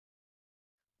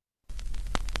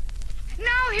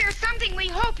Here's something we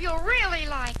hope you'll really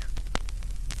like.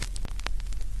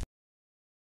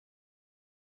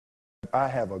 I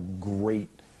have a great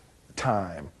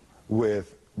time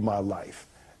with my life,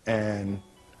 and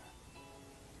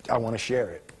I want to share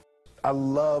it. I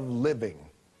love living.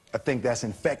 I think that's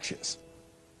infectious.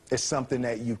 It's something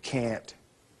that you can't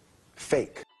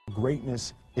fake.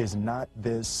 Greatness is not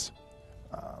this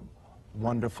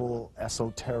wonderful,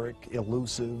 esoteric,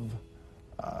 elusive,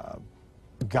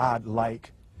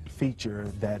 God-like feature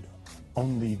that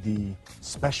only the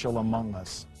special among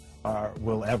us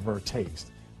will ever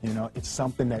taste. You know, it's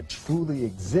something that truly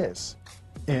exists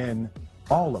in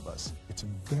all of us. It's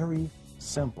very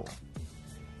simple.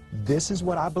 This is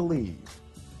what I believe,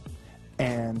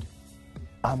 and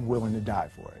I'm willing to die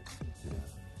for it. Yeah.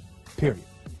 Period.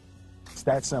 It's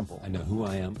that simple. I know who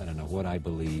I am, and I know what I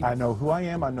believe. I know who I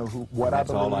am, I know what I believe.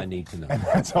 That's all I need to know. And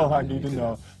that's all I need to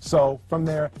know. So from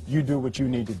there, you do what you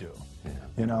need to do. Yeah.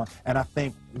 You know, and I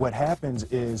think what happens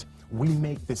is we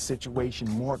make the situation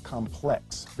more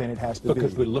complex than it has to be.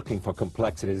 Because we're looking for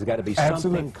complexity. There's got to be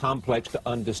Absolutely. something complex to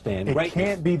understand. It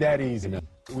can't be that easy. You know?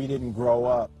 We didn't grow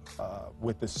up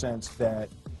with the sense that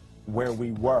where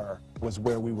we were was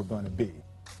where we were going to be.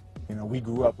 You know, we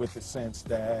grew up with the sense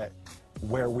that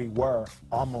where we were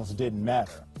almost didn't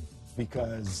matter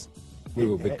because we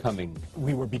were becoming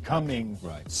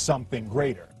right. Something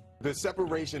greater. The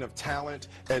separation of talent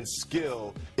and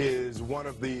skill is one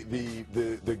of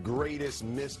the greatest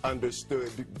misunderstood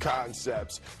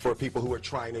concepts for people who are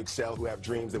trying to excel, who have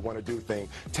dreams, that want to do things.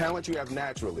 Talent you have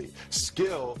naturally.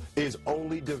 Skill is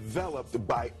only developed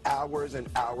by hours and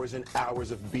hours and hours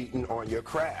of beating on your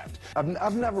craft.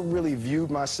 I've never really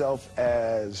viewed myself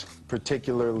as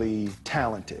particularly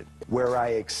talented. Where I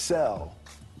excel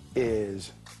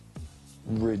is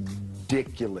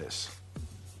ridiculous,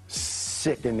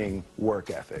 sickening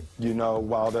work ethic. You know,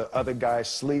 while the other guy's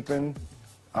sleeping,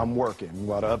 I'm working.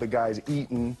 While the other guy's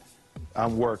eating,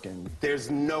 I'm working. There's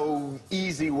no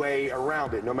easy way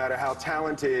around it. No matter how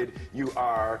talented you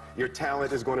are, your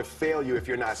talent is going to fail you if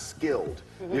you're not skilled.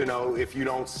 Mm-hmm. You know, if you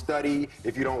don't study,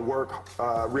 if you don't work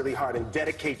really hard and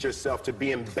dedicate yourself to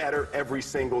being better every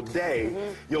single day,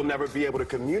 mm-hmm. you'll never be able to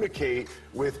communicate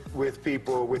with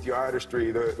people, with your artistry,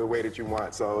 the way that you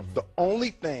want. So the only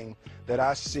thing that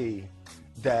I see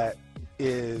that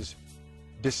is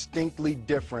distinctly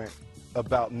different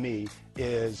about me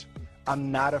is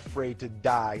I'm not afraid to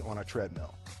die on a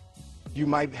treadmill. You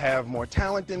might have more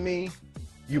talent than me,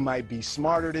 you might be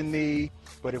smarter than me,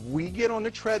 but if we get on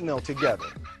the treadmill together,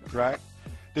 right,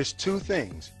 there's two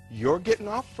things. You're getting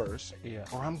off first,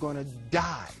 or I'm gonna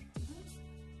die.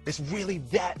 It's really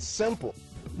that simple.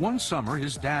 One summer,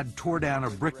 his dad tore down a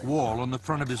brick wall on the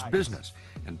front of his business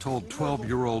and told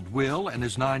 12-year-old Will and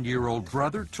his 9-year-old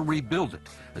brother to rebuild it,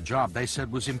 a job they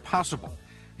said was impossible.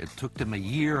 It took them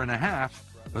 1.5 years,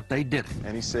 but they did it.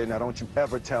 And he said, now don't you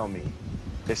ever tell me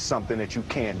it's something that you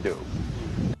can't do.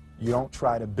 You don't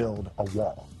try to build a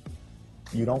wall.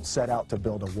 You don't set out to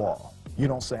build a wall. You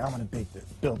don't say, I'm going to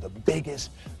build the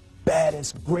biggest,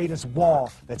 baddest, greatest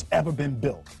wall that's ever been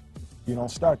built. You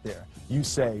don't start there. You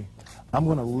say, I'm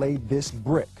going to lay this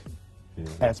brick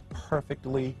as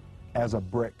perfectly as a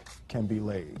brick can be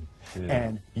laid.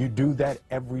 And you do that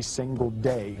every single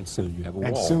day. And soon you have a wall.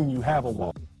 And soon you have a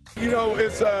wall. You know,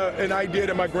 it's an idea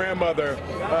that my grandmother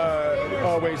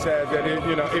always had, that,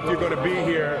 you know, if you're going to be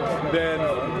here, then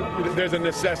there's a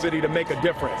necessity to make a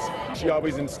difference. She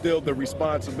always instilled the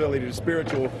responsibility, the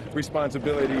spiritual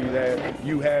responsibility that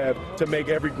you have to make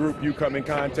every group you come in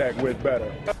contact with better.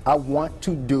 I want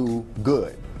to do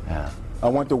good. I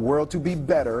want the world to be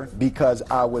better because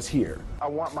I was here. I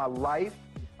want my life,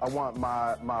 I want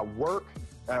my work,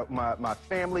 my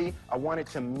family, I want it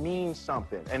to mean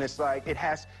something. And it's like, it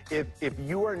has, if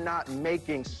you are not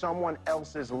making someone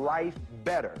else's life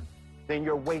better, then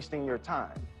you're wasting your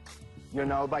time. You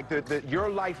know, like your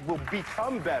life will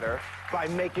become better by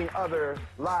making other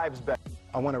lives better.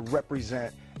 I want to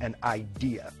represent an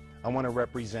idea. I want to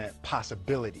represent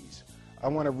possibilities. I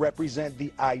want to represent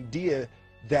the idea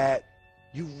that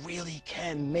you really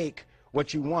can make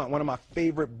what you want. One of my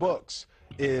favorite books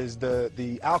is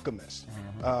The Alchemist,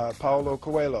 Paulo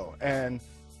Coelho, and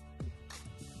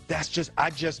I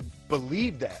just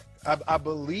believe that. I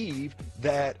believe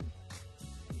that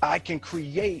I can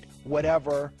create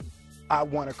whatever I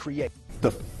want to create.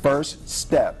 The first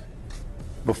step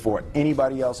before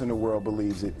anybody else in the world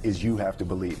believes it is you have to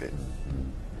believe it.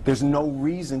 There's no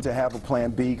reason to have a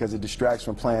plan B because it distracts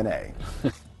from plan A.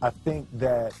 I think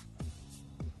that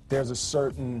there's a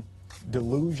certain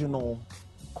delusional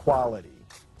quality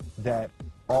that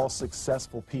all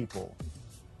successful people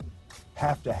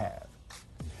have to have.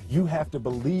 you have to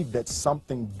believe that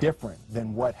something different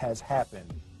than what has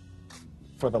happened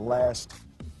for the last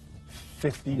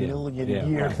 50 million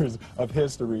years of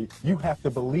history. You have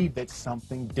to believe that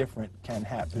something different can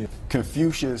happen.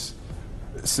 Confucius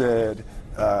said,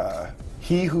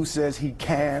 he who says he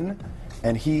can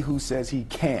and he who says he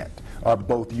can't are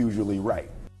both usually right.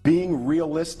 Being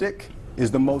realistic is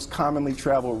the most commonly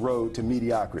traveled road to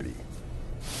mediocrity.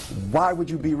 Why would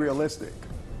you be realistic?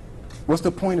 What's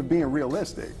the point of being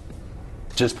realistic?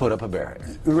 Just put up a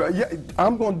barrier. Yeah,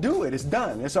 I'm going to do it. It's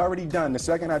done. It's already done. The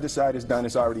second I decide it's done,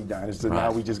 it's already done. So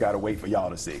now we just got to wait for y'all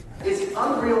to see. It's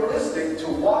unrealistic to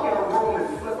walk in a room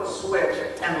and flip a switch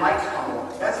and lights come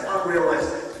on. That's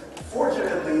unrealistic.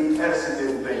 Fortunately, Edison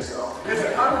didn't think so. It's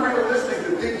unrealistic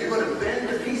to think you're going to bend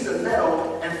a piece of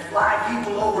metal and fly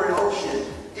people over an ocean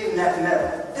in that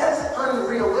metal. That's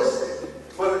unrealistic.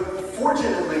 But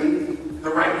fortunately, the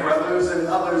Wright brothers and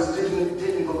others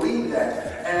didn't believe that.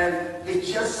 And it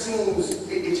just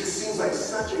seems like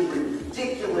such a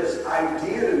ridiculous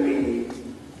idea to me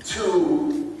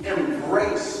to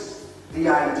embrace the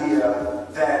idea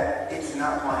that it's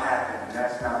not going to happen and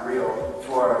that's not real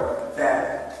for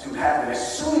that to happen.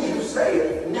 As soon as you say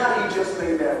it, now you just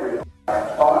made that real. Our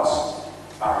thoughts,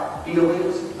 our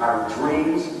feelings, our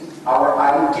dreams, our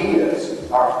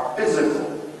ideas are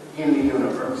physical in the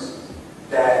universe.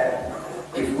 That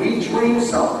if we dream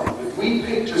something, if we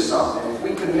picture something, if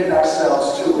we commit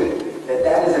ourselves to it,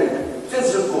 that is a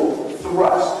physical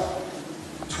thrust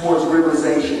towards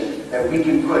realization that we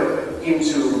can put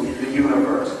into the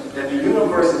universe. That the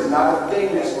universe is not a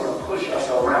thing that's going to push us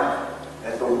around.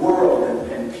 That the world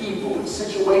and people and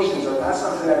situations are not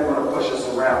something that are going to push us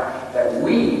around. That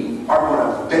we are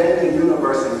going to bend the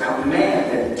universe and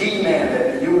command and demand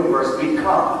that the universe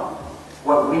become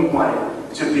what we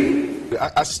want it to be.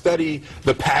 I study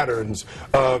the patterns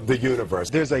of the universe.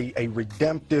 There's a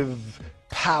redemptive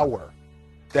power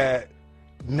that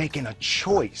making a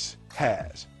choice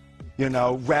has, you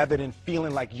know, rather than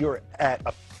feeling like you're at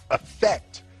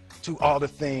effect to all the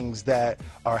things that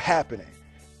are happening.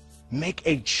 Make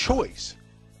a choice,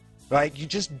 right? You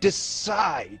just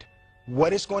decide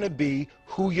what it's going to be,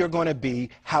 who you're going to be,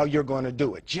 how you're going to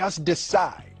do it. Just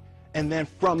decide. And then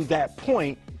from that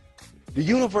point, the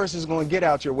universe is going to get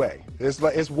out your way. It's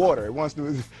like it's water. It wants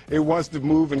to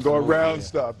move and go around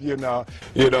stuff, you know.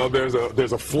 You know, there's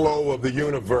a flow of the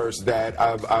universe that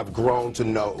I've grown to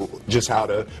know just how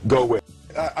to go with.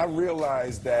 I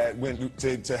realized that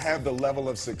to have the level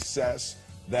of success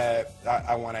that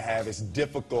I want to have, it's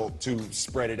difficult to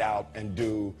spread it out and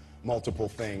do multiple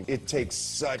things. It takes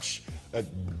such a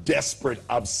desperate,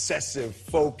 obsessive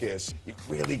focus. You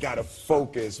really got to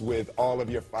focus with all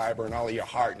of your fiber and all of your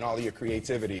heart and all of your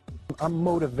creativity. I'm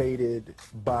motivated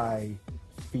by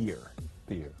fear.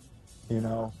 Fear. You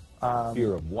know?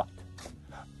 Fear of what?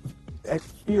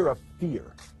 Fear of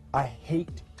fear. I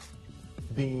hate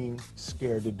being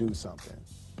scared to do something.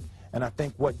 And I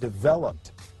think what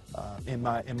developed in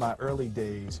my early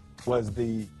days was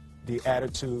the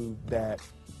attitude that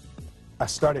I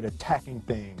started attacking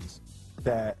things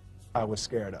that I was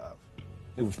scared of.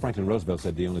 It was Franklin Roosevelt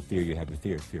said the only fear you have to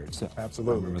fear is fear itself.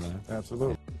 Absolutely. Remember that?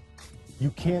 Absolutely.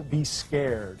 You can't be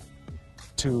scared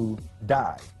to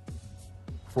die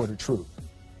for the truth.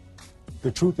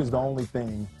 The truth is the only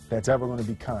thing that's ever going to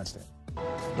be constant.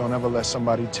 Don't ever let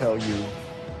somebody tell you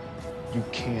you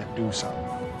can't do something.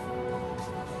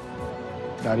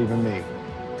 Not even me.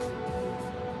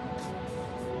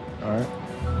 All right?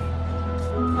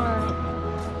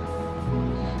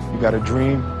 You got a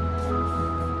dream,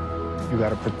 you got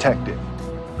to protect it.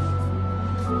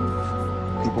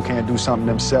 People can't do something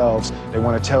themselves. They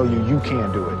want to tell you you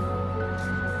can't do it.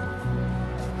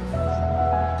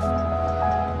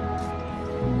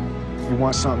 You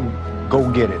want something,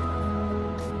 go get it.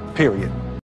 Period.